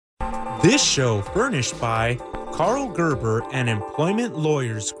This show furnished by Karl Gerber and Employment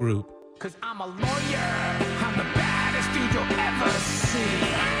Lawyers Group. Cause I'm a lawyer, I'm the baddest dude you'll ever see.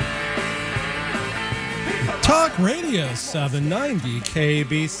 Talk Radio 790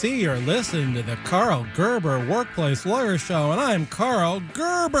 KABC. You're listening to the Karl Gerber Workplace Lawyer Show, and I'm Karl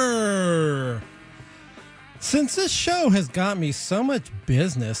Gerber. Since this show has got me so much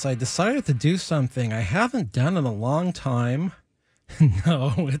business, I decided to do something I haven't done in a long time.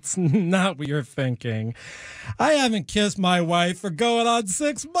 No, it's not what you're thinking. I haven't kissed my wife for going on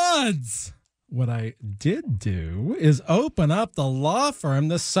 6 months. What I did do is open up the law firm,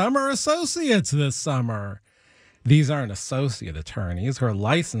 the Summer Associates, this summer. These aren't associate attorneys who are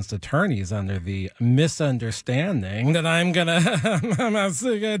licensed attorneys under the misunderstanding that I'm gonna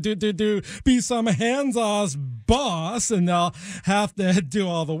be some hands-off boss and they'll have to do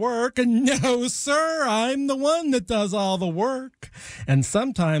all the work. And no, sir, I'm the one that does all the work. And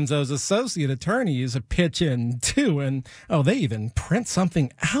sometimes those associate attorneys pitch in too, and they even print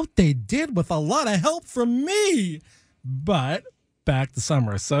something out they did with a lot of help from me. But back to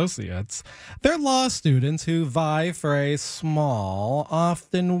Summer Associates. They're law students who vie for a small,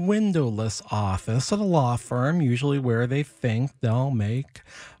 often windowless office at a law firm, usually where they think they'll make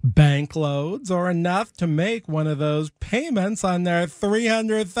bank loads or enough to make one of those payments on their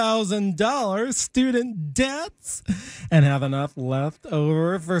 $300,000 student debts and have enough left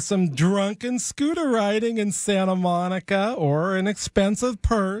over for some drunken scooter riding in Santa Monica or an expensive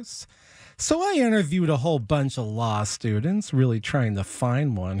purse. So I interviewed a whole bunch of law students, really trying to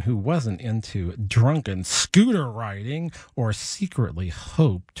find one who wasn't into drunken scooter riding or secretly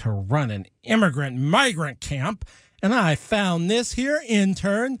hoped to run an immigrant-migrant camp. And I found this here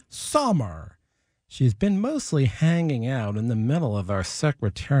intern, Summer. She's been mostly hanging out in the middle of our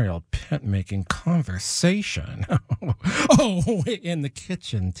secretarial pit-making conversation. In the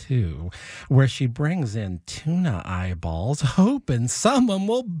kitchen, too, where she brings in tuna eyeballs, hoping someone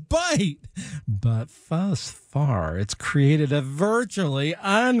will bite. But thus far, it's created a virtually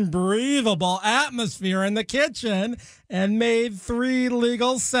unbreathable atmosphere in the kitchen and made 3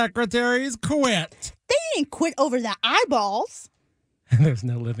 legal secretaries quit. They didn't quit over the eyeballs. And there's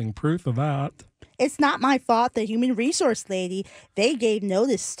no living proof of that. It's not my fault the human resource lady, they gave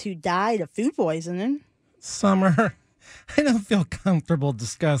notice to die of food poisoning. Summer, I don't feel comfortable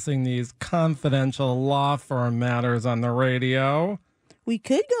discussing these confidential law firm matters on the radio. We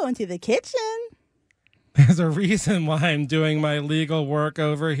could go into the kitchen. There's a reason why I'm doing my legal work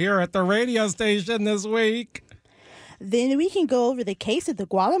over here at the radio station this week. Then we can go over the case of the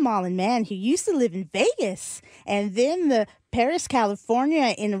Guatemalan man who used to live in Vegas, and then the Paris,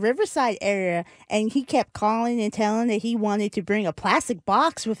 California, in the Riverside area, and he kept calling and telling that he wanted to bring a plastic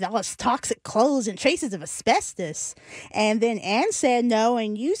box with all his toxic clothes and traces of asbestos. And then Ann said no,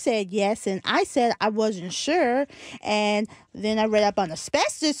 and you said yes, and I said I wasn't sure, and then I read up on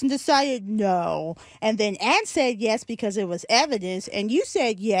asbestos and decided no. And then Ann said yes because it was evidence, and you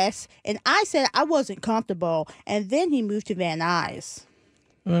said yes, and I said I wasn't comfortable, and then he moved to Van Nuys.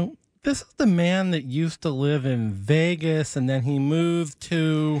 Well, this is the man that used to live in Vegas and then he moved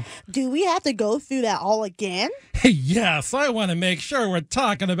to... Do we have to go through that all again? Yes, I want to make sure we're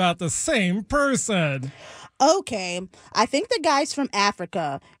talking about the same person. Okay, I think the guy's from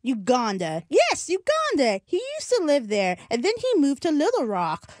Africa, Uganda. Yes, Uganda. He used to live there, and then he moved to Little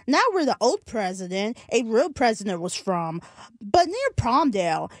Rock. Not where the old president, a real president, was from, but near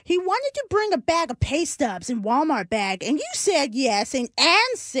Palmdale. He wanted to bring a bag of pay stubs in Walmart bag, and you said yes, and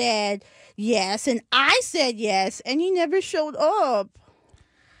Ann said yes, and I said yes, and he never showed up.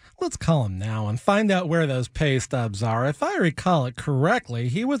 Let's call him now and find out where those pay stubs are. If I recall it correctly,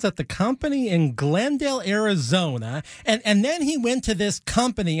 he was at the company in Glendale, Arizona, and then he went to this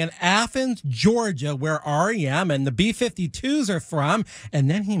company in Athens, Georgia, where REM and the B-52s are from, and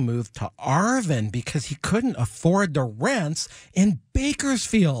then he moved to Arvin because he couldn't afford the rents in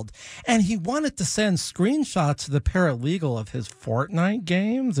Bakersfield, and he wanted to send screenshots to the paralegal of his Fortnite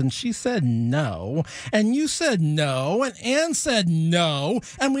games, and she said no, and you said no, and Ann said no,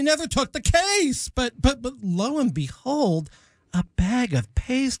 and we never took the case. But lo and behold, a bag of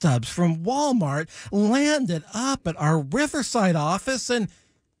pay stubs from Walmart landed up at our Riverside office, and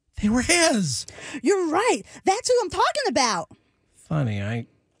they were his. You're right. That's who I'm talking about. Funny, I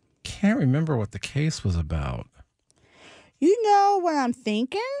can't remember what the case was about. You know what I'm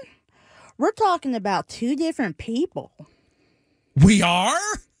thinking? We're talking about 2 different people. We are?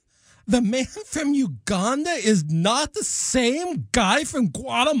 The man from Uganda is not the same guy from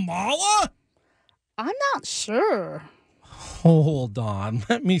Guatemala? I'm not sure. Hold on.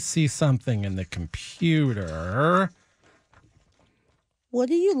 Let me see something in the computer. What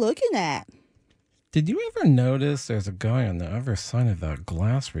are you looking at? Did you ever notice there's a guy on the other side of that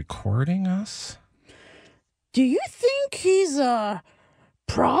glass recording us? Do you think he's a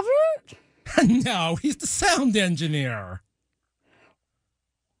pervert? No, he's the sound engineer.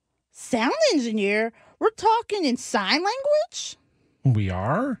 Sound engineer? We're talking in sign language? We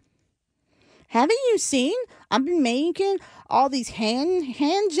are? Haven't you seen? I've been making all these hand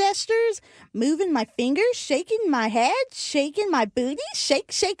gestures, moving my fingers, shaking my head, shaking my booty,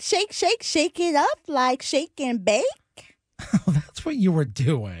 shake, shake, shake, shake, shake it up like shake and bake. Oh, that's what you were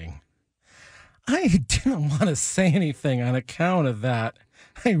doing. I didn't want to say anything on account of that.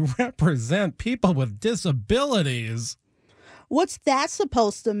 I represent people with disabilities. What's that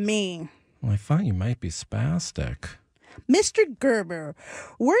supposed to mean? Well, I thought you might be spastic. Mr. Gerber,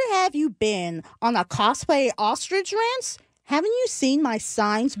 where have you been? On a cosplay ostrich rant? Haven't you seen my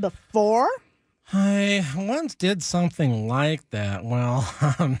signs before? I once did something like that. Well,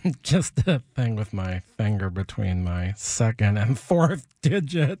 just a thing with my finger between my second and fourth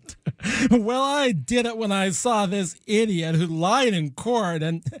digit. Well, I did it when I saw this idiot who lied in court,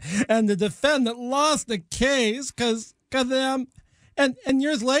 and the defendant lost the case because them. And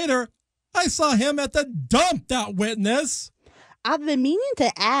years later, I saw him at the dump, that witness. I've been meaning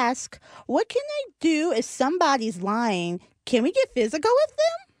to ask, what can I do if somebody's lying? Can we get physical with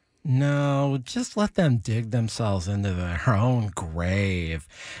them? No, just let them dig themselves into their own grave.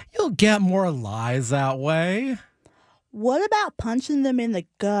 You'll get more lies that way. What about punching them in the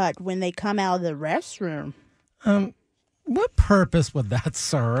gut when they come out of the restroom? What purpose would that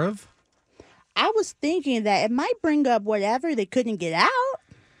serve? I was thinking that it might bring up whatever they couldn't get out.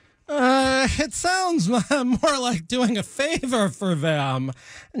 It sounds more like doing a favor for them.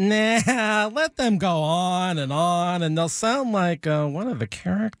 Nah, let them go on, and they'll sound like one of the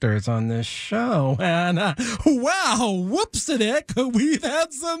characters on this show. And, wow, whoops-a-dick, we've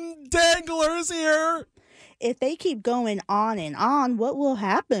had some danglers here. If they keep going on and on, what will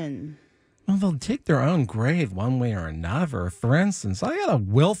happen? Well, they'll dig their own grave one way or another. For instance, I had a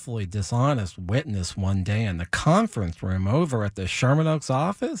willfully dishonest witness one day in the conference room over at the Sherman Oaks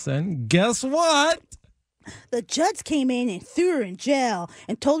office, and guess what? The judge came in and threw her in jail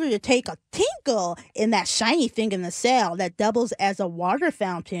and told her to take a tinkle in that shiny thing in the cell that doubles as a water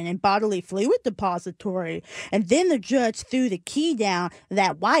fountain and bodily fluid depository. And then the judge threw the key down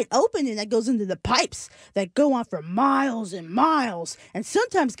that wide opening that goes into the pipes that go on for miles and miles and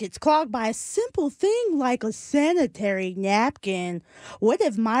sometimes gets clogged by a simple thing like a sanitary napkin. What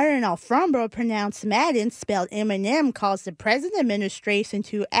if Myron Alframbro pronounced Madden spelled M&M caused the present administration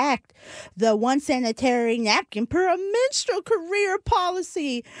to act the one sanitary napkin per a menstrual career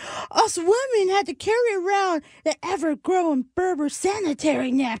policy? Us women had to carry around the ever-growing Berber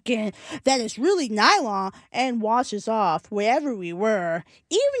sanitary napkin that is really nylon and washes off wherever we were,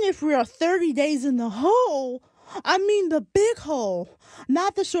 even if we are 30 days in the hole. I mean the big hole,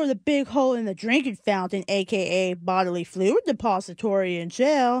 not the sort of big hole in the drinking fountain, aka bodily fluid depository in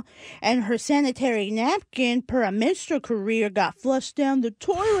jail. And her sanitary napkin per a menstrual career got flushed down the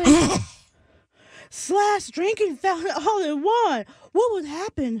toilet. / drinking fountain all in one. What would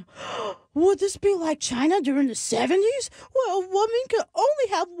happen? Would this be like China during the 70s? Where a woman could only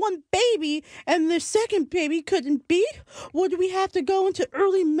have one baby and their second baby couldn't be? Would we have to go into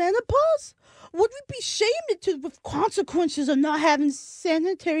early menopause? Would we be shamed into the consequences of not having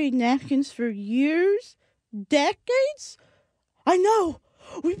sanitary napkins for years? Decades? I know.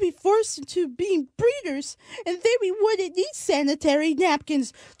 We'd be forced into being breeders, and then we wouldn't need sanitary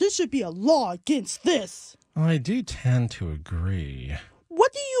napkins. There should be a law against this. Well, I do tend to agree.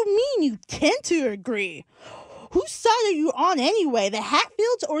 What do you mean you tend to agree? Whose side are you on anyway, the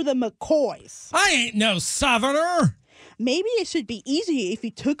Hatfields or the McCoys? I ain't no southerner. Maybe it should be easier if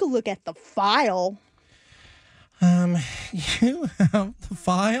you took a look at the file. You have the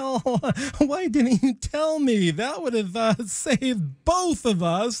file? Why didn't you tell me? That would have saved both of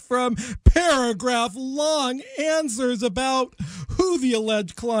us from paragraph-long answers about who the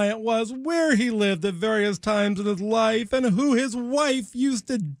alleged client was, where he lived at various times in his life, and who his wife used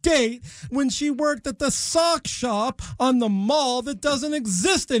to date when she worked at the sock shop on the mall that doesn't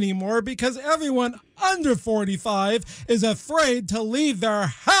exist anymore because everyone under 45 is afraid to leave their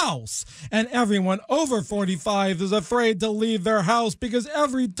house, and everyone over 45 is afraid to leave their house because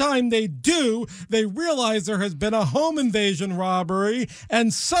every time they do, they realize there has been a home invasion robbery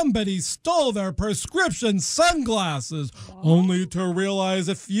and somebody stole their prescription sunglasses, only to realize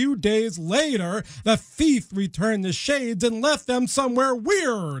a few days later the thief returned the shades and left them somewhere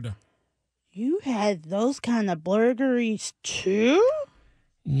weird. You had those kind of burglaries too?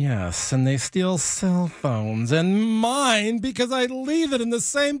 Yes, and they steal cell phones and mine because I leave it in the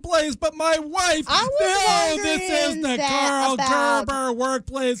same place. But my wife, I was wondering this is the Karl about... Gerber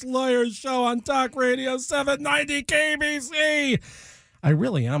Workplace Lawyers Show on Talk Radio 790 KBC. I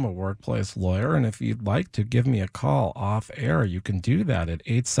really am a workplace lawyer, and if you'd like to give me a call off air, you can do that at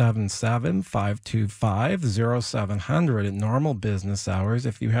 877-525-0700 at normal business hours.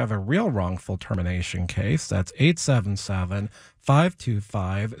 If you have a real wrongful termination case, that's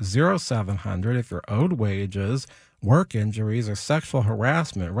 877-525-0700. If you're owed wages, work injuries, or sexual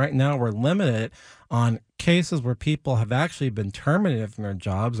harassment. Right now, we're limited on cases where people have actually been terminated from their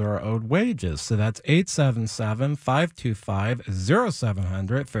jobs or are owed wages. So that's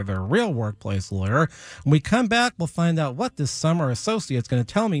 877-525-0700 for the real workplace lawyer. When we come back, we'll find out what this summer associate's going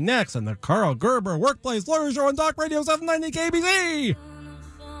to tell me next on the Karl Gerber Workplace Lawyer Show on Talk Radio 790 KBC.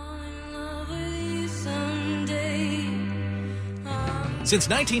 Since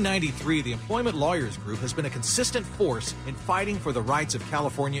 1993, the Employment Lawyers Group has been a consistent force in fighting for the rights of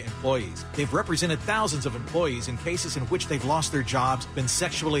California employees. They've represented thousands of employees in cases in which they've lost their jobs, been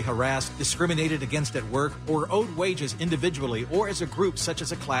sexually harassed, discriminated against at work, or owed wages individually or as a group such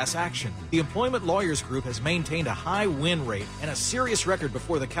as a class action. The Employment Lawyers Group has maintained a high win rate and a serious record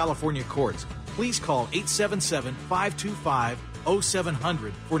before the California courts. Please call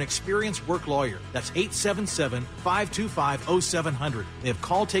 877-525-0700 for an experienced work lawyer. That's 877-525-0700. They have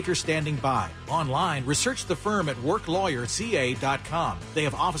call takers standing by. Online, research the firm at worklawyerca.com. They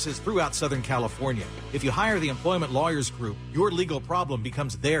have offices throughout Southern California. If you hire the Employment Lawyers Group, your legal problem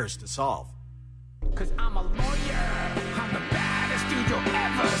becomes theirs to solve. 'Cause I'm a lawyer. I'm the baddest dude you'll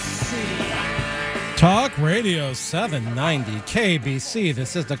ever see. Talk Radio 790 KBC.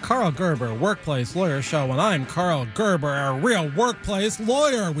 This is the Karl Gerber Workplace Lawyer Show, and I'm Karl Gerber, a real workplace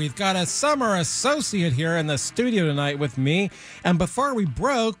lawyer. We've got a summer associate here in the studio tonight with me, and before we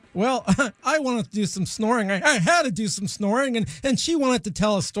broke, well, I wanted to do some snoring. I had to do some snoring, and she wanted to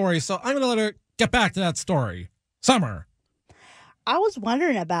tell a story, so I'm going to let her get back to that story. Summer. I was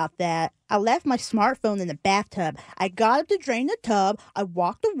wondering about that. I left my smartphone in the bathtub. I got up to drain the tub. I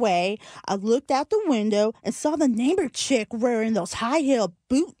walked away. I looked out the window and saw the neighbor chick wearing those high-heel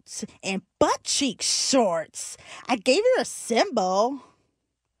boots and butt-cheek shorts. I gave her a symbol.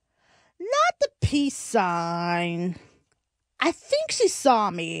 Not the peace sign. I think she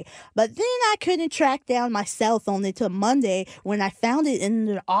saw me, but then I couldn't track down my cell phone until Monday when I found it in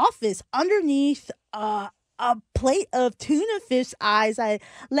the office underneath a plate of tuna fish eyes I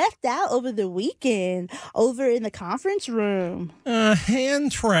left out over the weekend over in the conference room.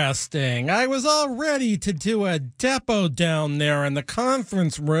 Interesting. I was all ready to do a depo down there in the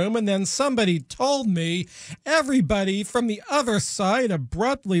conference room, and then somebody told me everybody from the other side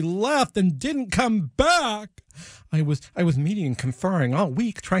abruptly left and didn't come back. I was meeting and conferring all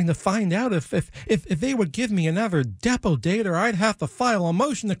week trying to find out if they would give me another depo date or I'd have to file a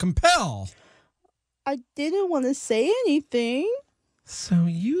motion to compel. I didn't want to say anything. So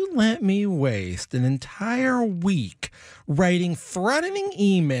you let me waste an entire week writing threatening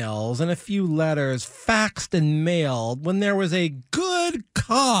emails and a few letters faxed and mailed when there was a good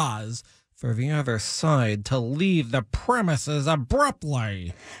cause for the other side to leave the premises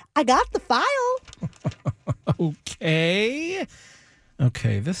abruptly. I got the file.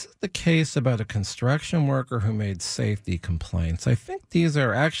 Okay, this is the case about a construction worker who made safety complaints. I think these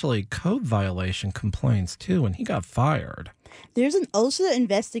are actually code violation complaints, too, and he got fired. There's an OSHA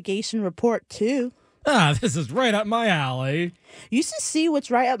investigation report, too. This is right up my alley. You should see what's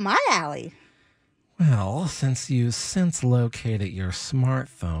right up my alley. Well, since you since located your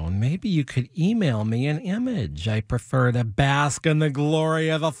smartphone, maybe you could email me an image. I prefer to bask in the glory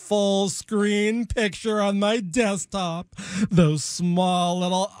of a full-screen picture on my desktop. Those small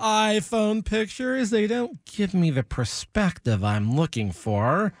little iPhone pictures, they don't give me the perspective I'm looking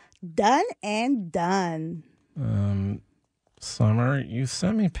for. Done and done. Summer, you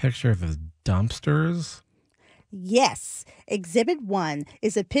sent me a picture of the dumpsters? Yes. Exhibit 1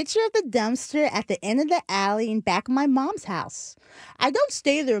 is a picture of the dumpster at the end of the alley in back of my mom's house. I don't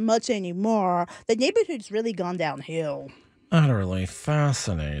stay there much anymore. The neighborhood's really gone downhill. Utterly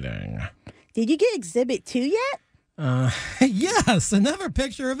fascinating. Did you get Exhibit 2 yet? Yes, another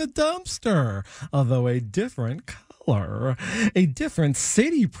picture of a dumpster, although a different color. A different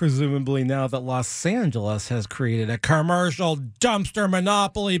city, presumably, now that Los Angeles has created a commercial dumpster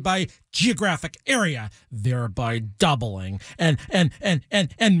monopoly by geographic area, thereby doubling and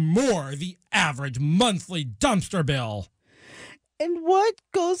more the average monthly dumpster bill. And what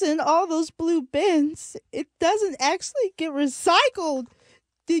goes in all those blue bins? It doesn't actually get recycled.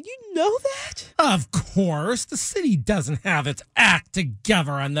 Did you know that? Of course, the city doesn't have its act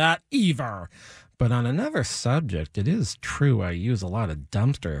together on that either. But on another subject, it is true I use a lot of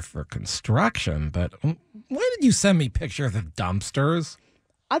dumpster for construction, but why did you send me pictures of dumpsters?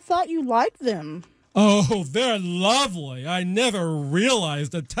 I thought you liked them. Oh, they're lovely. I never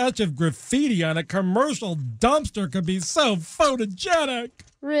realized a touch of graffiti on a commercial dumpster could be so photogenic.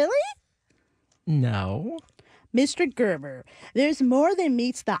 Really? No. Mr. Gerber, there's more than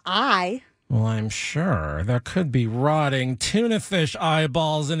meets the eye. Well, I'm sure. There could be rotting tuna fish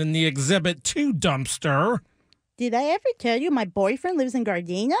eyeballs in the Exhibit 2 dumpster. Did I ever tell you my boyfriend lives in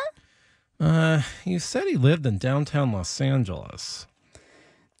Gardena? You said he lived in downtown Los Angeles.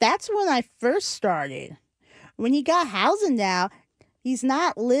 That's when I first started. When he got housing now, he's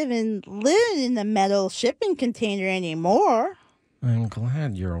not living in the metal shipping container anymore. I'm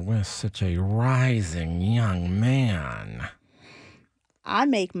glad you're with such a rising young man. I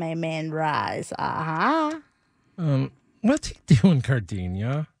make my man rise. What's he doing,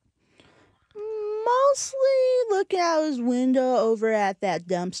 Gardenia? Mostly looking out his window over at that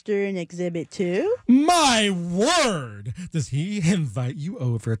dumpster in Exhibit 2. My word! Does he invite you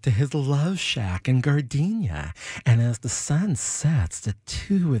over to his love shack in Gardenia? And as the sun sets, the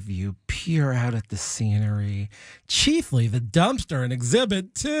two of you peer out at the scenery, chiefly the dumpster in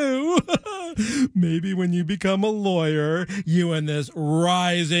Exhibit 2. Maybe when you become a lawyer, you and this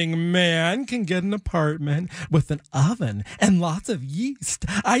rising man can get an apartment with an oven and lots of yeast.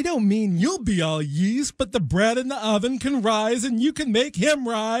 I don't mean you'll be all yeast, but the bread in the oven can rise and you can make him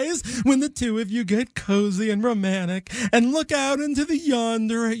rise when the two of you get cozy and romantic and look out into the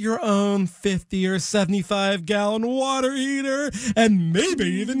yonder at your own 50 or 75 gallon water heater and maybe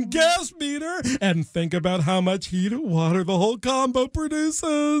even gas meter and think about how much heat and water the whole combo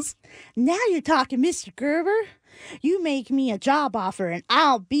produces. Now you're talking, Mr. Gerber. You make me a job offer and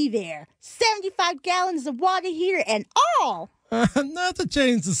I'll be there. 75 gallons of water heater and all. Not to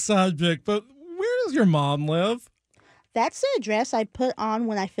change the subject, but where does your mom live? That's the address I put on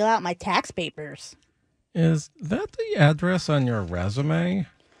when I fill out my tax papers. Is that the address on your resume?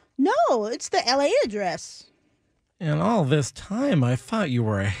 No, it's the LA address. And all this time, I thought you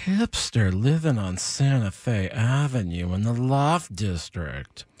were a hipster living on Santa Fe Avenue in the Loft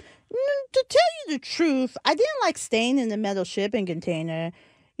District. To tell you the truth, I didn't like staying in the metal shipping container.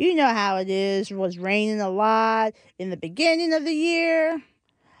 You know how it is. It was raining a lot in the beginning of the year.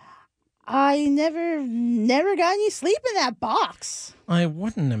 I never got any sleep in that box. I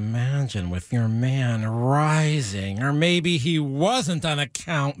wouldn't imagine with your man rising, or maybe he wasn't on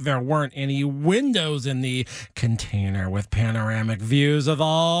account there weren't any windows in the container with panoramic views of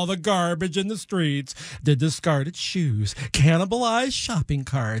all the garbage in the streets, the discarded shoes, cannibalized shopping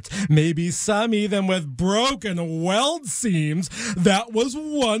carts, maybe some even with broken weld seams. That was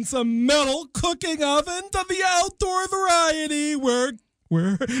once a metal cooking oven to the outdoor variety where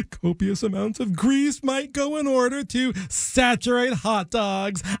copious amounts of grease might go in order to saturate hot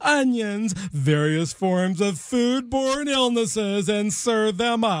dogs, onions, various forms of foodborne illnesses, and serve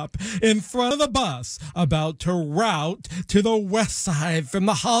them up in front of the bus about to route to the west side from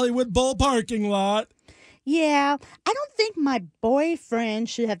the Hollywood Bowl parking lot. Yeah, I don't think my boyfriend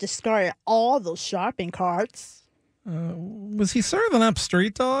should have discarded all those shopping carts. Was he serving up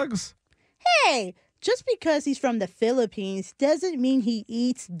street dogs? Hey! Just because he's from the Philippines doesn't mean he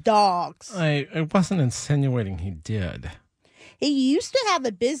eats dogs. I wasn't insinuating he did. He used to have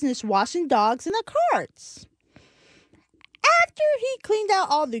a business washing dogs in the carts. After he cleaned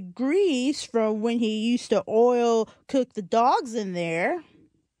out all the grease from when he used to oil cook the dogs in there,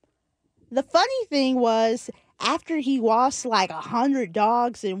 the funny thing was, after he washed like 100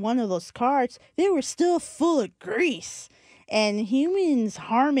 dogs in one of those carts, they were still full of grease and humans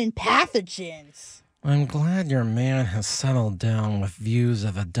harming pathogens. I'm glad your man has settled down with views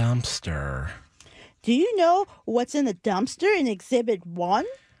of a dumpster. Do you know what's in the dumpster in Exhibit 1?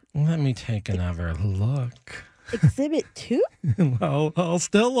 Let me take another look. Exhibit 2? Well, I'll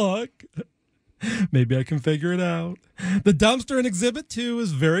still look. Maybe I can figure it out. The dumpster in Exhibit 2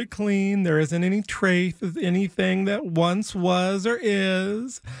 is very clean. There isn't any trace of anything that once was or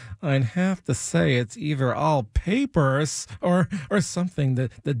is. I'd have to say it's either all papers or something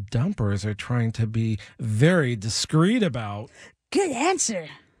that the dumpers are trying to be very discreet about. Good answer.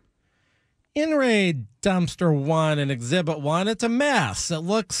 In raid dumpster 1 in Exhibit 1, it's a mess. It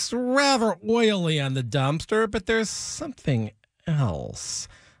looks rather oily on the dumpster, but there's something else.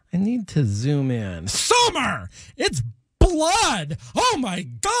 I need to zoom in. Summer! It's blood! Oh my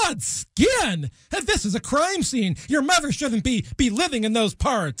God, skin! This is a crime scene. Your mother shouldn't be living in those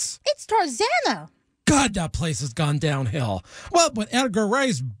parts. It's Tarzana. God, that place has gone downhill. What would Edgar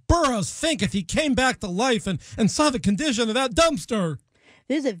Rice Burroughs think if he came back to life and saw the condition of that dumpster?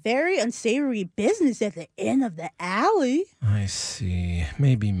 There's a very unsavory business at the end of the alley. I see.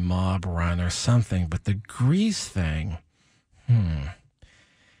 Maybe mob run or something, but the grease thing...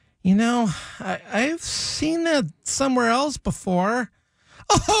 You know, I've seen that somewhere else before.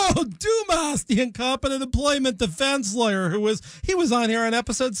 Oh, Dumas, the incompetent employment defense lawyer he was on here on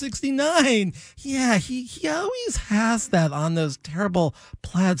episode 69. Yeah, he always has that on those terrible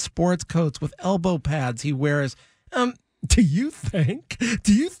plaid sports coats with elbow pads he wears. Do you think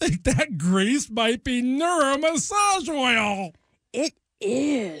that grease might be Nuru massage oil? It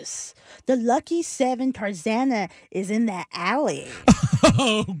is. The Lucky 7 Tarzana is in that alley.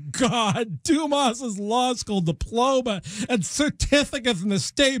 Oh, God. Dumas's law school diploma and certificate from the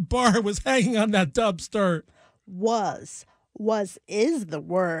state bar was hanging on that dumpster. Was is the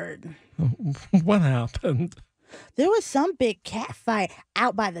word. What happened? There was some big cat fight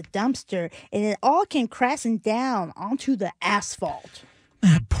out by the dumpster, and it all came crashing down onto the asphalt.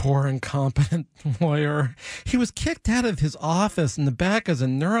 That poor incompetent lawyer. He was kicked out of his office in the back as a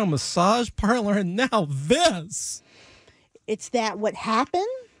neuro massage parlor, and now this. It's that what happened?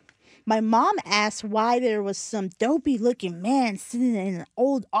 My mom asked why there was some dopey-looking man sitting in an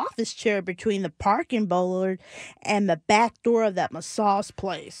old office chair between the parking bollard and the back door of that massage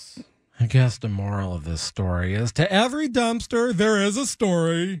place. I guess the moral of this story is to every dumpster there is a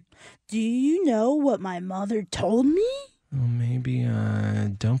story. Do you know what my mother told me? Well, maybe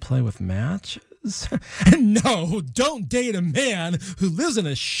don't play with matches? No, don't date a man who lives in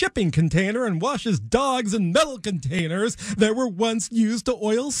a shipping container and washes dogs in metal containers that were once used to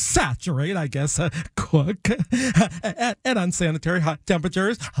oil saturate, I guess, cook, at unsanitary hot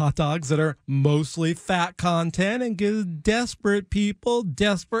temperatures, hot dogs that are mostly fat content, and give desperate people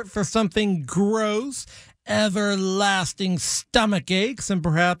desperate for something gross, everlasting stomach aches, and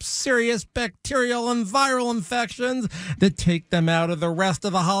perhaps serious bacterial and viral infections that take them out of the rest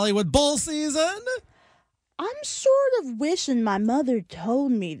of the Hollywood bull season? I'm sort of wishing my mother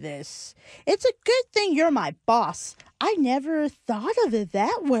told me this. It's a good thing you're my boss. I never thought of it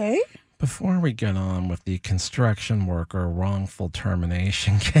that way. Before we get on with the construction worker wrongful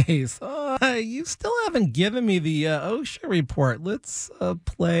termination case, you still haven't given me the OSHA report. Let's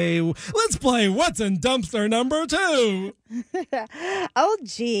play What's in Dumpster number 2. Oh,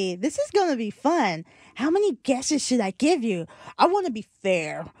 gee, this is going to be fun. How many guesses should I give you? I want to be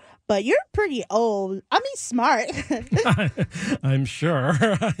fair, but you're pretty old. I mean, smart. I'm sure.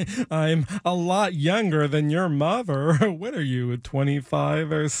 I'm a lot younger than your mother. What are you,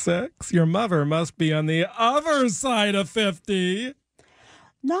 25 or 6? Your mother must be on the other side of 50.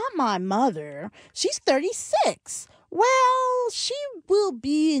 Not my mother. She's 36. Well, she will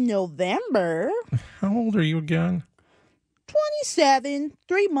be in November. How old are you again? 27,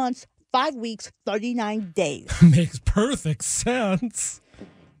 3 months, 5 weeks, 39 days. Makes perfect sense.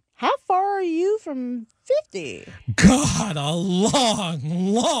 How far are you from 50? God, a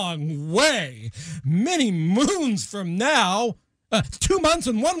long, long way. Many moons from now. 2 months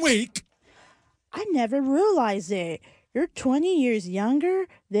and 1 week. I never realized it. You're 20 years younger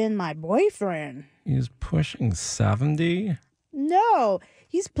than my boyfriend. He's pushing 70? No,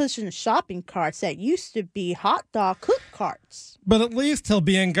 he's pushing shopping carts that used to be hot dog cook carts. But at least he'll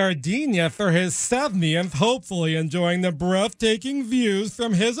be in Gardenia for his 70th, hopefully enjoying the breathtaking views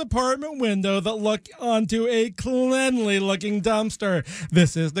from his apartment window that look onto a cleanly-looking dumpster.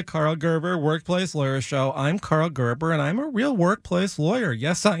 This is the Karl Gerber Workplace Lawyer Show. I'm Karl Gerber, and I'm a real workplace lawyer.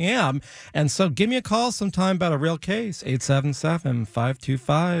 Yes, I am. And so give me a call sometime about a real case,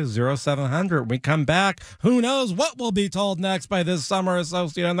 877-525-0700. When we come back, who knows what will be told next by this summer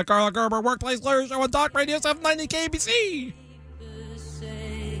associate on the Karl Gerber Workplace Lawyer Show on Talk Radio 790 KABC.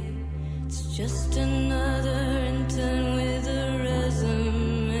 It's just another intern with a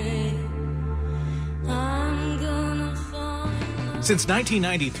resume. I'm gonna fall in love. Since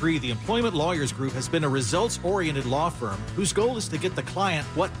 1993, the Employment Lawyers Group has been a results-oriented law firm whose goal is to get the client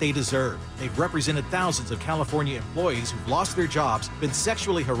what they deserve. They've represented thousands of California employees who've lost their jobs, been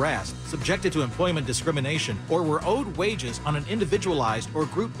sexually harassed, subjected to employment discrimination, or were owed wages on an individualized or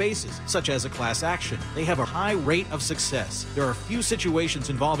group basis, such as a class action. They have a high rate of success. There are few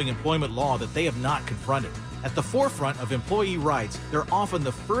situations involving employment law that they have not confronted. At the forefront of employee rights, they're often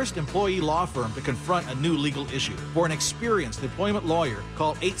the first employee law firm to confront a new legal issue. For an experienced employment lawyer,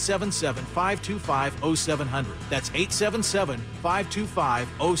 call 877-525-0700. That's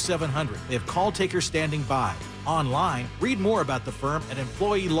 877-525-0700. They have call takers standing by. Online, read more about the firm at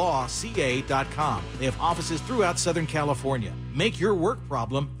employeelawca.com. They have offices throughout Southern California. Make your work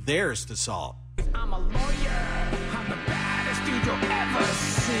problem theirs to solve. I'm a lawyer. I'm the baddest dude you'll ever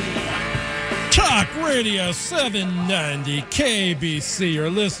see. Talk Radio 790 KABC. You're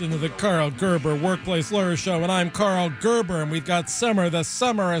listening to the Karl Gerber Workplace Lawyer Show, and I'm Karl Gerber, and we've got Summer, the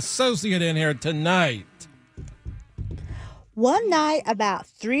summer associate, in here tonight. One night about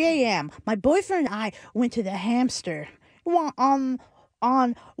 3 a.m., my boyfriend and I went to the hamster on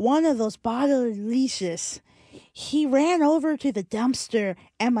one of those bottle leashes. He ran over to the dumpster,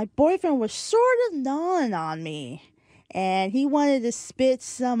 and my boyfriend was sort of gnawing on me, and he wanted to spit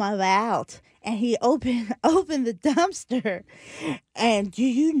some of out. And he opened the dumpster. And do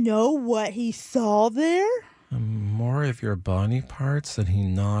you know what he saw there? More of your body parts that he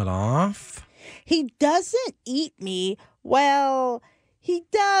gnawed off? He doesn't eat me. Well, he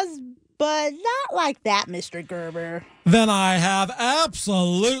does, but not like that, Mr. Gerber. Then I have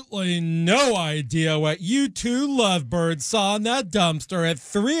absolutely no idea what you two lovebirds saw in that dumpster at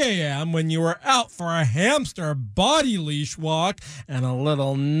 3 a.m. when you were out for a hamster body leash walk and a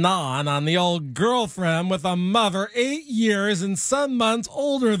little gnaw on the old girlfriend with a mother 8 years and some months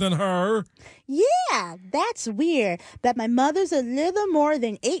older than her. Yeah, that's weird, but my mother's a little more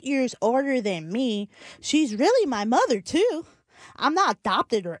than 8 years older than me. She's really my mother, too. I'm not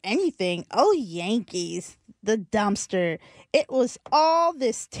adopted or anything. Oh, Yankees. The dumpster. It was all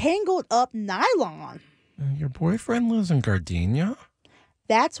this tangled up nylon. Your boyfriend lives in Gardenia?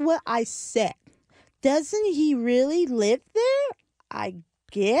 That's what I said. Doesn't he really live there? I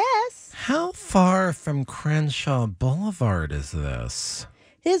guess. How far from Crenshaw Boulevard is this?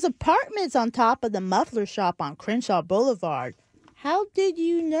 His apartment's on top of the muffler shop on Crenshaw Boulevard. How did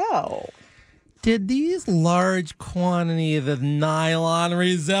you know? Did these large quantities of nylon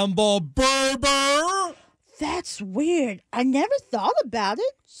resemble Berber? That's weird. I never thought about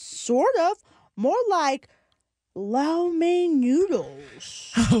it. Sort of. More like lo mein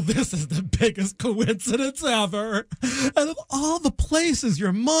noodles. Oh, this is the biggest coincidence ever. Out of all the places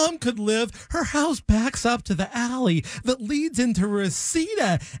your mom could live, her house backs up to the alley that leads into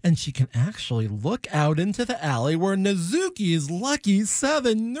Reseda, and she can actually look out into the alley where Nazuki's Lucky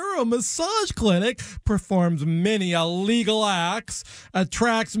 7 Neuro Massage Clinic performs many illegal acts,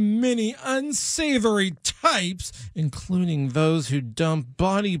 attracts many unsavory types, including those who dump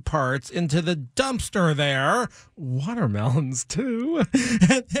body parts into the dumpster there. Watermelons, too.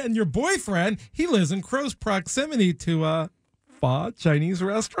 And your boyfriend, he lives in close proximity to a pho Chinese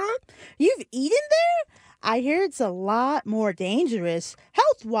restaurant. You've eaten there? I hear it's a lot more dangerous,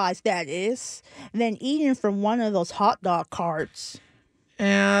 health-wise that is, than eating from one of those hot dog carts.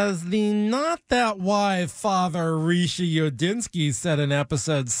 As the not-that-wise father Rishi Yodinsky said in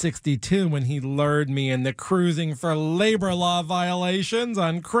episode 62 when he lured me into cruising for labor law violations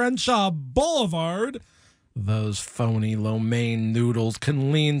on Crenshaw Boulevard, those phony lo mein noodles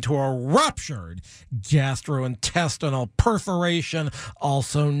can lead to a ruptured gastrointestinal perforation,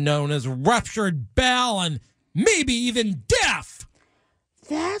 also known as ruptured bowel, and maybe even death.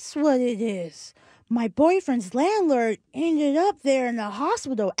 That's what it is. My boyfriend's landlord ended up there in the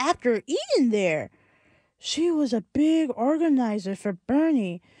hospital after eating there. She was a big organizer for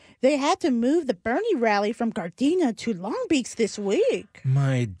Bernie. They had to move the Bernie rally from Gardena to Long Beach this week.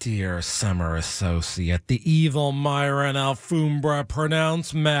 My dear summer associate, the evil Myron Alfumbra,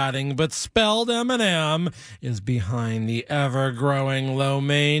 pronounced Matting but spelled M&M, is behind the ever-growing lo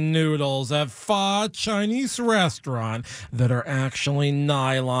mein noodles at Pho Chinese restaurant that are actually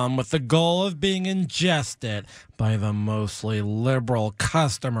nylon with the goal of being ingested by the mostly liberal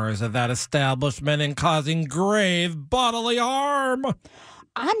customers of that establishment and causing grave bodily harm.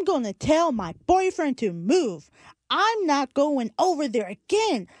 I'm going to tell my boyfriend to move. I'm not going over there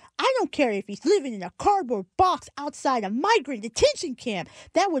again. I don't care if he's living in a cardboard box outside a migrant detention camp.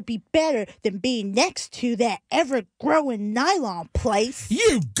 That would be better than being next to that ever-growing nylon place.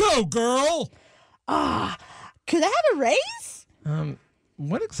 You go, girl! Could I have a raise?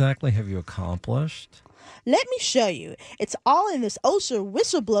 What exactly have you accomplished? Let me show you. It's all in this OSHA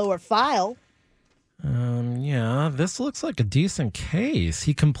whistleblower file. Yeah, this looks like a decent case.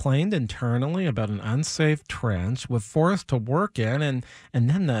 He complained internally about an unsafe trench, was forced to work in, and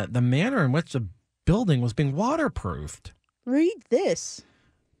then the manner in which the building was being waterproofed. Read this.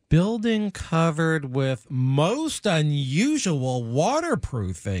 Building covered with most unusual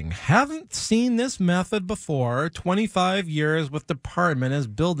waterproofing. Haven't seen this method before. 25 years with department as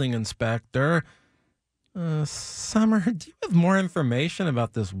building inspector. Summer, do you have more information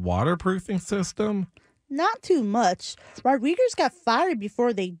about this waterproofing system? Not too much. Rodriguez got fired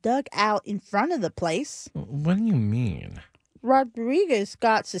before they dug out in front of the place. What do you mean? Rodriguez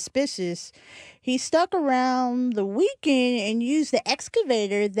got suspicious. He stuck around the weekend and used the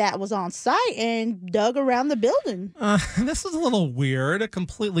excavator that was on site and dug around the building. This is a little weird. A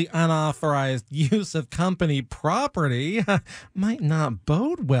completely unauthorized use of company property might not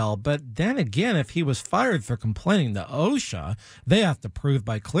bode well. But then again, if he was fired for complaining to OSHA, they have to prove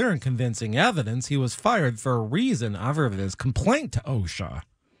by clear and convincing evidence he was fired for a reason other than his complaint to OSHA.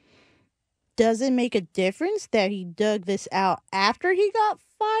 Does it make a difference that he dug this out after he got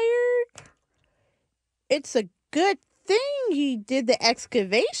fired? It's a good thing he did the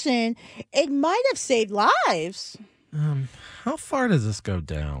excavation. It might have saved lives. How far does this go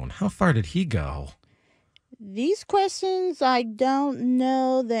down? How far did he go? These questions I don't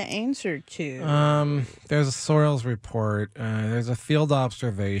know the answer to. There's a soils report. There's a field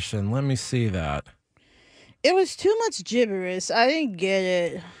observation. Let me see that. It was too much gibberish. I didn't get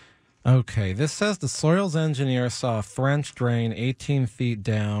it. Okay, this says the soils engineer saw a French drain 18 feet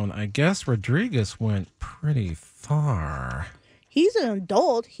down. I guess Rodriguez went pretty far. He's an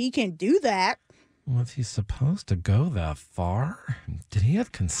adult. He can do that. Was he supposed to go that far? Did he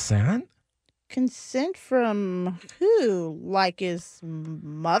have consent? Consent from who? Like his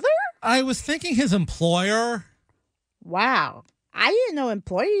mother? I was thinking his employer. Wow. I didn't know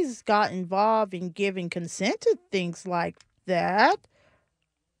employees got involved in giving consent to things like that.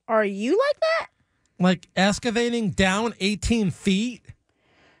 Are you like that? Like excavating down 18 feet?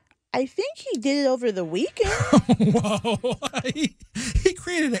 I think he did it over the weekend. Whoa. He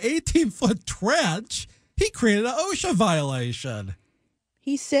created an 18-foot trench. He created an OSHA violation.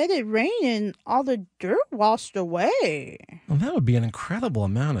 He said it rained and all the dirt washed away. Well, that would be an incredible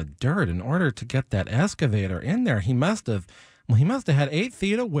amount of dirt. In order to get that excavator in there, he must have had 8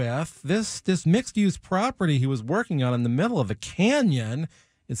 feet of width. This mixed-use property he was working on in the middle of a canyon.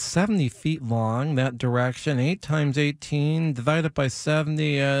 It's 70 feet long, that direction. 8 times 18 divided by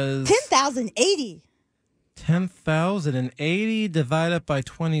 70 is... 10,080. 10,080 divided by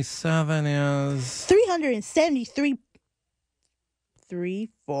 27 is... 373.34.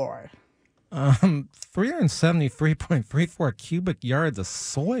 373.34 cubic yards of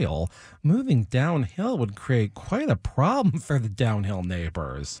soil moving downhill would create quite a problem for the downhill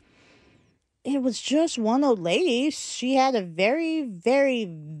neighbors. It was just one old lady. She had a very, very,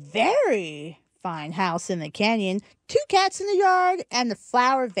 very fine house in the canyon, 2 cats in the yard, and a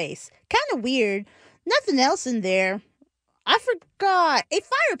flower vase. Kind of weird. Nothing else in there. I forgot. A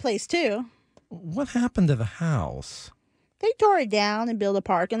fireplace, too. What happened to the house? They tore it down and built a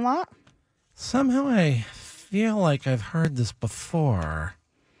parking lot. Somehow I feel like I've heard this before.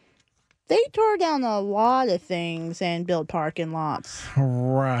 They tore down a lot of things and built parking lots.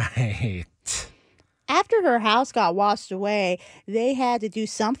 Right. After her house got washed away, they had to do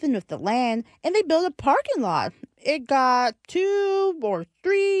something with the land, and they built a parking lot. It got 2 or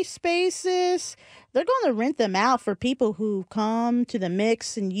 3 spaces. They're going to rent them out for people who come to the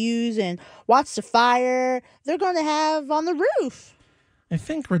mix and use and watch the fire they're going to have on the roof. I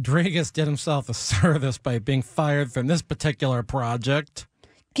think Rodriguez did himself a service by being fired from this particular project.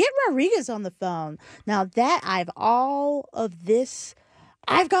 Get Rodriguez on the phone. Now that I've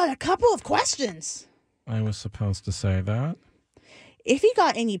got a couple of questions. I was supposed to say that. If he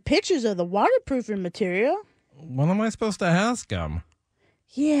got any pictures of the waterproofing material. What am I supposed to ask him?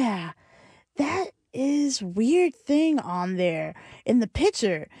 Yeah, that is weird thing on there in the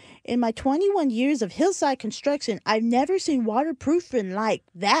picture. In my 21 years of hillside construction, I've never seen waterproofing like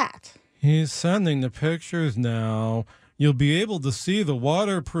that. He's sending the pictures now. You'll be able to see the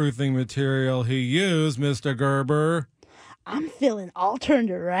waterproofing material he used, Mr. Gerber. I'm feeling all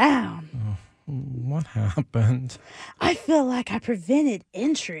turned around. Oh, what happened? I feel like I prevented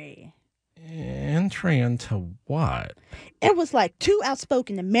entry. Entry into what? It was like 2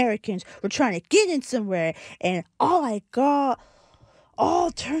 outspoken Americans were trying to get in somewhere, and all I got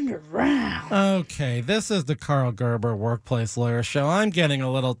all turned around. Okay, this is the Karl Gerber Workplace Lawyer Show. I'm getting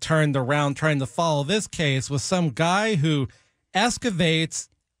a little turned around trying to follow this case with some guy who excavates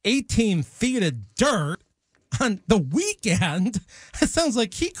 18 feet of dirt on the weekend. It sounds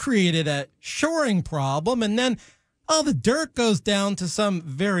like he created a shoring problem, and then all the dirt goes down to some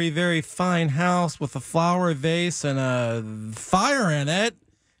very, very fine house with a flower vase and a fire in it.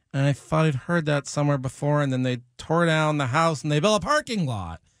 And I thought I'd heard that somewhere before, and then they tore down the house and they built a parking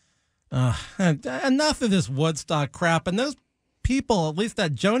lot. Enough of this Woodstock crap. And those people, at least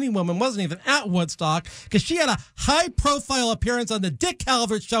that Joni woman, wasn't even at Woodstock because she had a high-profile appearance on the Dick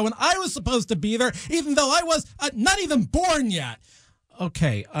Calvert show, and I was supposed to be there, even though I was not even born yet.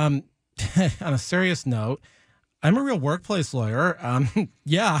 Okay, on a serious note, I'm a real workplace lawyer.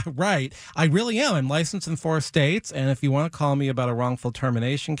 Yeah, right. I really am. I'm licensed in 4 states. And if you want to call me about a wrongful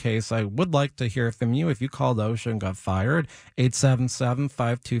termination case, I would like to hear from you. If you called OSHA and got fired,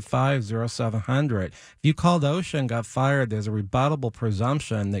 877-525-0700. If you called OSHA and got fired, there's a rebuttable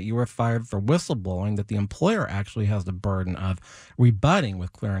presumption that you were fired for whistleblowing, that the employer actually has the burden of rebutting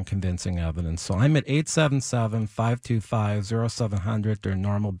with clear and convincing evidence. So I'm at 877-525-0700 during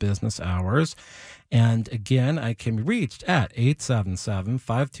normal business hours. And again, I can be reached at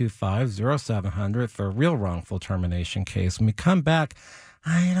 877-525-0700 for a real wrongful termination case. When we come back,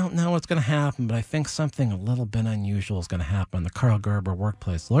 I don't know what's going to happen, but I think something a little bit unusual is going to happen on the Karl Gerber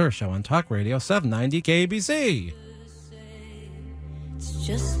Workplace Lawyer Show on Talk Radio 790 KABC. It's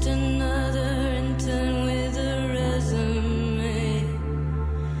just another intern with a resume.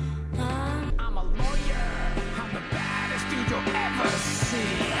 I'm a lawyer. I'm the baddest dude you'll ever see.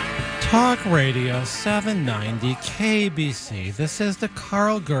 Talk Radio 790 KBC. This is the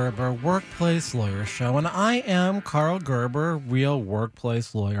Karl Gerber Workplace Lawyer Show, and I am Karl Gerber, real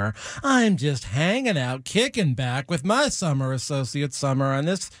workplace lawyer. I'm just hanging out, kicking back with my summer associate Summer on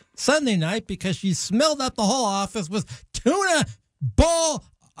this Sunday night because she smelled up the whole office with tuna ball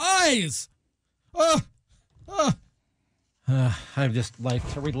eyes. I just like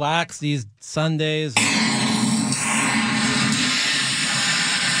to relax these Sundays.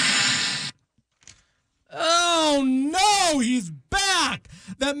 Oh, no, he's back.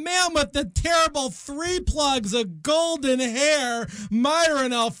 The man with the terrible 3 plugs of golden hair,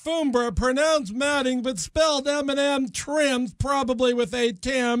 Myron Alfumbra, pronounced matting but spelled M&M trims, probably with a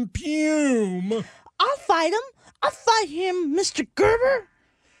tampume. I'll fight him. I'll fight him, Mr. Gerber.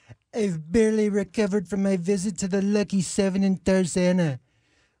 I've barely recovered from my visit to the Lucky 7 in Tarzana.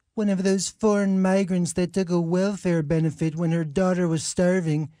 One of those foreign migrants that took a welfare benefit when her daughter was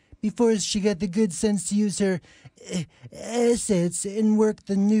starving before she got the good sense to use her assets and work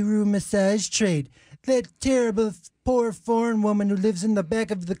the Nuru massage trade. That terrible, poor foreign woman who lives in the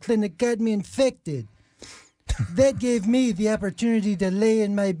back of the clinic got me infected. That gave me the opportunity to lay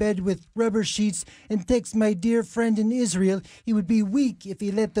in my bed with rubber sheets and text my dear friend in Israel he would be weak if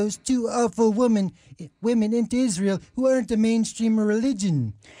he let those 2 awful women into Israel who aren't a mainstream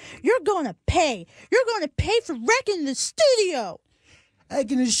religion. You're going to pay. You're going to pay for wrecking the studio. I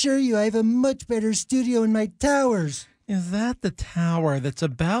can assure you I have a much better studio in my towers. Is that the tower that's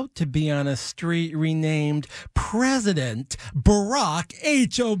about to be on a street renamed President Barack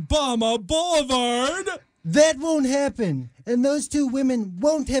H. Obama Boulevard? That won't happen, and those 2 women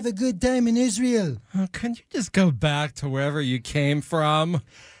won't have a good time in Israel. Oh, can you just go back to wherever you came from?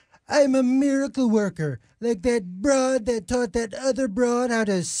 I'm a miracle worker, like that broad that taught that other broad how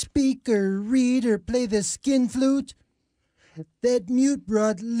to speak or read or play the skin flute. That mute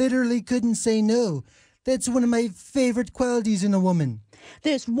broad literally couldn't say no. That's one of my favorite qualities in a woman.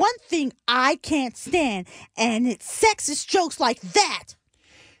 There's one thing I can't stand, and it's sexist jokes like that.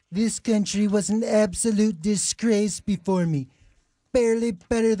 This country was an absolute disgrace before me. Barely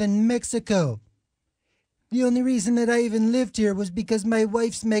better than Mexico. The only reason that I even lived here was because my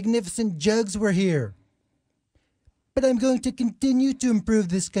wife's magnificent jugs were here. But I'm going to continue to improve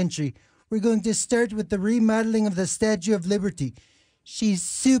this country. We're going to start with the remodeling of the Statue of Liberty. She's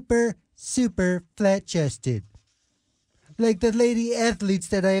super, super flat-chested. Like the lady athletes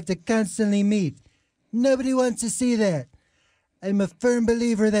that I have to constantly meet. Nobody wants to see that. I'm a firm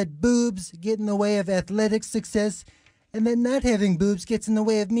believer that boobs get in the way of athletic success, and that not having boobs gets in the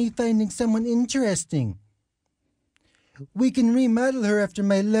way of me finding someone interesting. We can remodel her after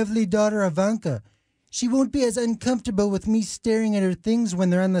my lovely daughter Ivanka. She won't be as uncomfortable with me staring at her things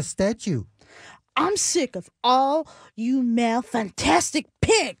when they're on the statue. I'm sick of all you male fantastic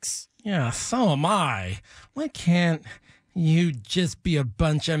pigs. Yeah, so am I. Why can't you just be a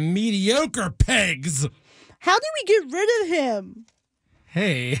bunch of mediocre pigs? How do we get rid of him?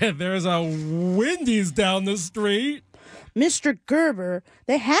 Hey, there's a Wendy's down the street. Mr. Gerber,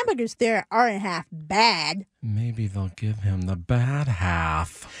 the hamburgers there aren't half bad. Maybe they'll give him the bad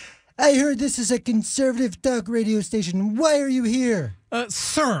half. I heard this is a conservative talk radio station. Why are you here?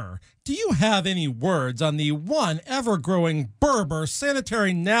 Sir, do you have any words on the one ever-growing Berber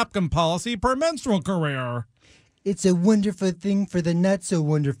sanitary napkin policy per menstrual career? It's a wonderful thing for the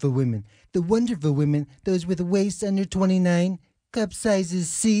not-so-wonderful women. The wonderful women, those with waists under 29, cup sizes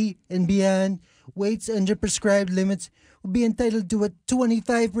C and beyond, weights under prescribed limits, will be entitled to a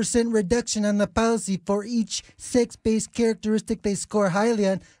 25% reduction on the policy for each sex-based characteristic they score highly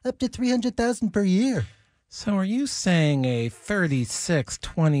on, up to $300,000 per year. So are you saying a 36,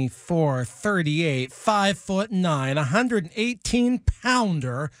 24, 38, 5'9",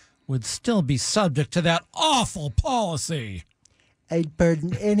 118-pounder would still be subject to that awful policy. I'd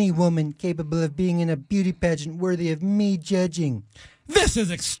pardon any woman capable of being in a beauty pageant worthy of me judging. This is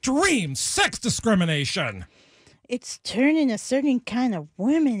extreme sex discrimination. It's turning a certain kind of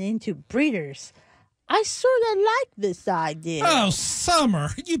women into breeders. I sort of like this idea. Oh,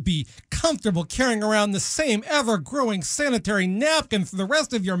 Summer, you'd be comfortable carrying around the same ever-growing sanitary napkin for the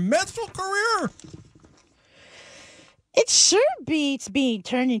rest of your menstrual career? It sure beats being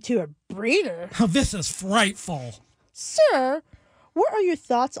turned into a breeder. Oh, this is frightful. Sir, what are your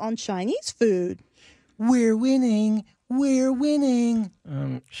thoughts on Chinese food? We're winning. We're winning.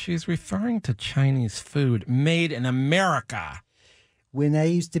 She's referring to Chinese food made in America. When I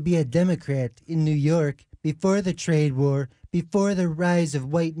used to be a Democrat in New York, before the trade war, before the rise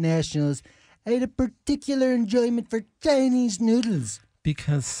of white nationals, I had a particular enjoyment for Chinese noodles.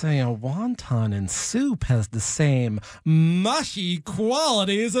 Because, say, a wonton in soup has the same mushy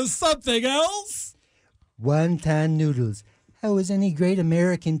qualities as something else? Wonton noodles. How is any great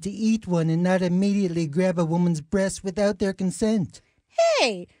American to eat one and not immediately grab a woman's breast without their consent?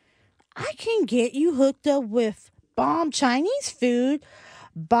 Hey, I can get you hooked up with bomb Chinese food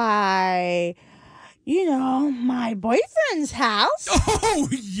by, my boyfriend's house. Oh,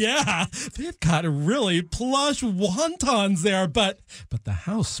 yeah. They've got really plush wontons there, but the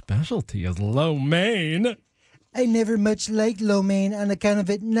house specialty is lo mein. I never much liked lo mein on account of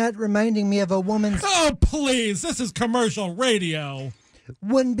it not reminding me of a woman's... Oh, please, this is commercial radio.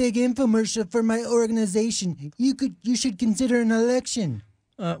 One big infomercial for my organization. You should consider an election.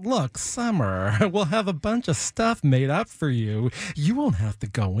 Look, Summer, we'll have a bunch of stuff made up for you. You won't have to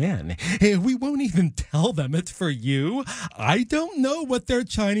go in. We won't even tell them it's for you. I don't know what their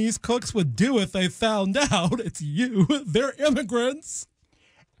Chinese cooks would do if they found out it's you. They're immigrants.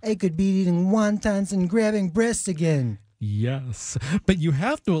 I could be eating wontons and grabbing breasts again. Yes, but you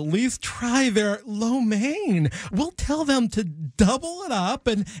have to at least try their lo mein. We'll tell them to double it up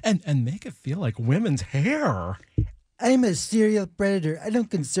and make it feel like women's hair. I'm a serial predator. I don't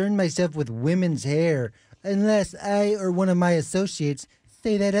concern myself with women's hair unless I or one of my associates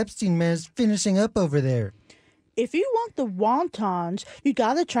say that Epstein man is finishing up over there. If you want the wontons, you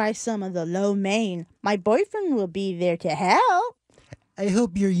gotta try some of the lo mein. My boyfriend will be there to help. I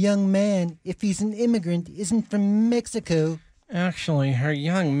hope your young man, if he's an immigrant, isn't from Mexico. Actually, her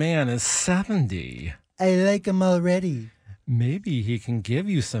young man is 70. I like him already. Maybe he can give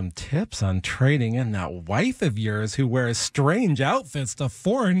you some tips on trading in that wife of yours who wears strange outfits to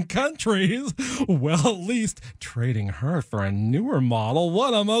foreign countries. Well, at least trading her for a newer model,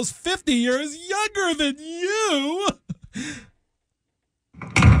 one almost 50 years younger than you.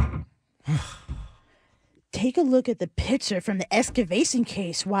 Take a look at the picture from the excavation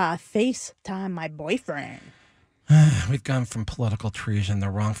case while I FaceTime my boyfriend. We've gone from political treason to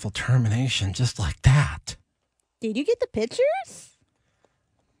wrongful termination just like that. Did you get the pictures?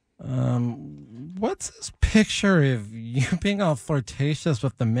 What's this picture of you being all flirtatious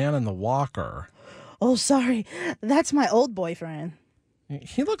with the man in the walker? Oh, sorry. That's my old boyfriend.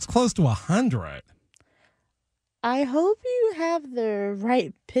 He looks close to 100. I hope you have the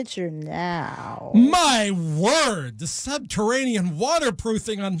right picture now. My word! The subterranean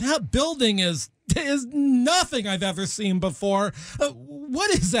waterproofing on that building is nothing I've ever seen before. What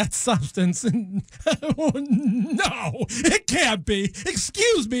is that substance? Oh, no, it can't be.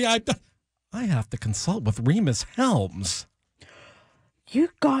 Excuse me, I have to consult with Remus Helms. You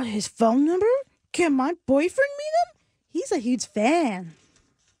got his phone number? Can my boyfriend meet him? He's a huge fan.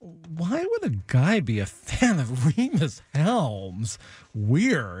 Why would a guy be a fan of Remus Helms?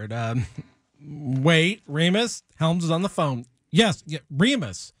 Weird. Wait, Remus? Helms is on the phone. Yes,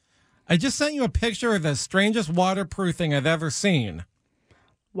 Remus. I just sent you a picture of the strangest waterproofing I've ever seen.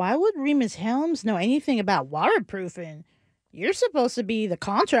 Why would Remus Helms know anything about waterproofing? You're supposed to be the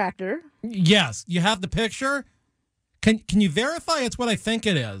contractor. Yes, you have the picture? Can you verify it's what I think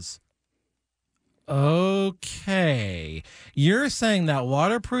it is? Okay. You're saying that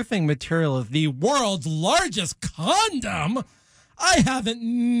waterproofing material is the world's largest condom? I haven't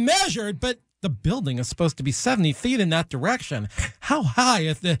measured, but the building is supposed to be 70 feet in that direction. How high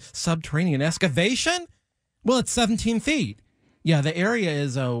is the subterranean excavation? Well, it's 17 feet. Yeah, the area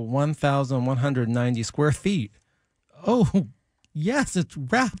is 1,190 square feet. Oh, yes, it's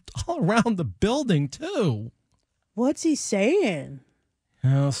wrapped all around the building, too. What's he saying?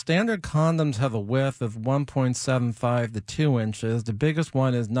 Standard condoms have a width of 1.75 to 2 inches. The biggest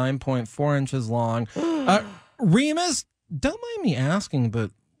one is 9.4 inches long. Remus, don't mind me asking, but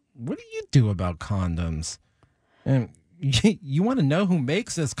what do you do about condoms? And you want to know who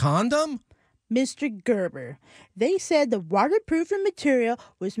makes this condom? Mr. Gerber, they said the waterproofing material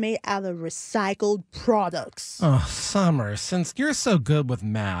was made out of recycled products. Oh, Summer, since you're so good with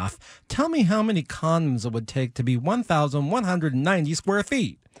math, tell me how many condoms it would take to be 1,190 square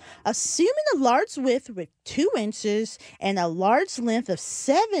feet. Assuming a large width with 2 inches and a large length of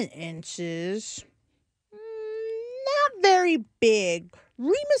 7 inches, not very big.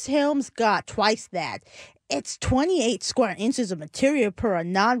 Remus Helms got twice that. It's 28 square inches of material per a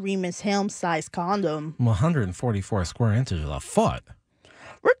non-Remus Helms size condom. 144 square inches is a foot.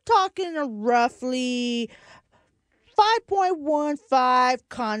 We're talking roughly 5.15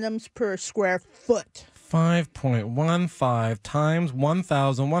 condoms per square foot. 5.15 times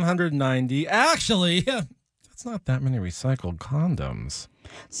 1,190. Actually, that's not that many recycled condoms.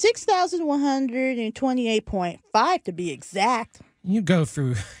 6,128.5 to be exact.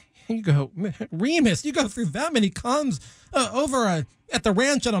 Remus, you go through that many condoms at the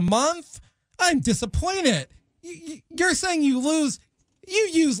ranch in a month? I'm disappointed. You're saying you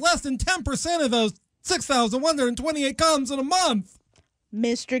use less than 10% of those 6,128 condoms in a month.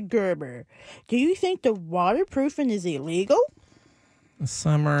 Mr. Gerber, do you think the waterproofing is illegal?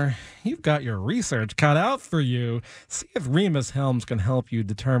 Summer, you've got your research cut out for you. See if Remus Helms can help you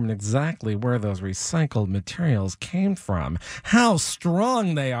determine exactly where those recycled materials came from, how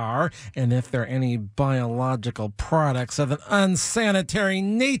strong they are, and if there are any biological products of an unsanitary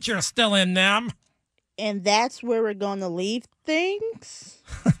nature still in them. And that's where we're going to leave things?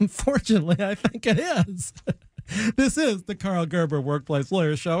 Unfortunately, I think it is. This is the Karl Gerber Workplace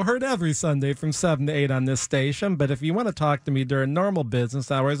Lawyer Show, heard every Sunday from 7 to 8 on this station. But if you want to talk to me during normal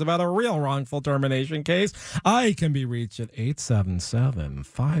business hours about a real wrongful termination case, I can be reached at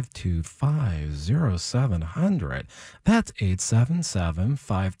 877-525-0700. That's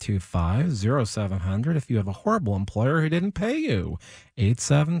 877-525-0700 if you have a horrible employer who didn't pay you.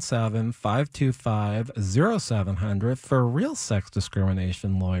 877-525-0700 for a real sex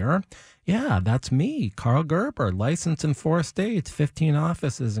discrimination lawyer. Yeah, that's me, Karl Gerber, licensed in 4 states, 15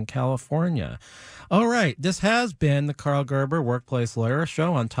 offices in California. All right, this has been the Karl Gerber Workplace Lawyer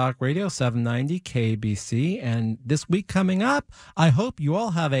Show on Talk Radio 790 KABC. And this week coming up, I hope you all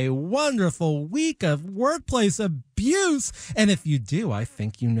have a wonderful week of workplace abuse. And if you do, I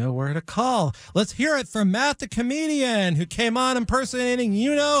think you know where to call. Let's hear it from Matt the comedian who came on impersonating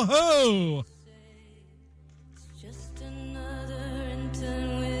you-know-who.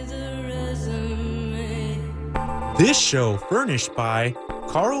 This show furnished by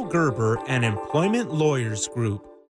Karl Gerber and Employment Lawyers Group.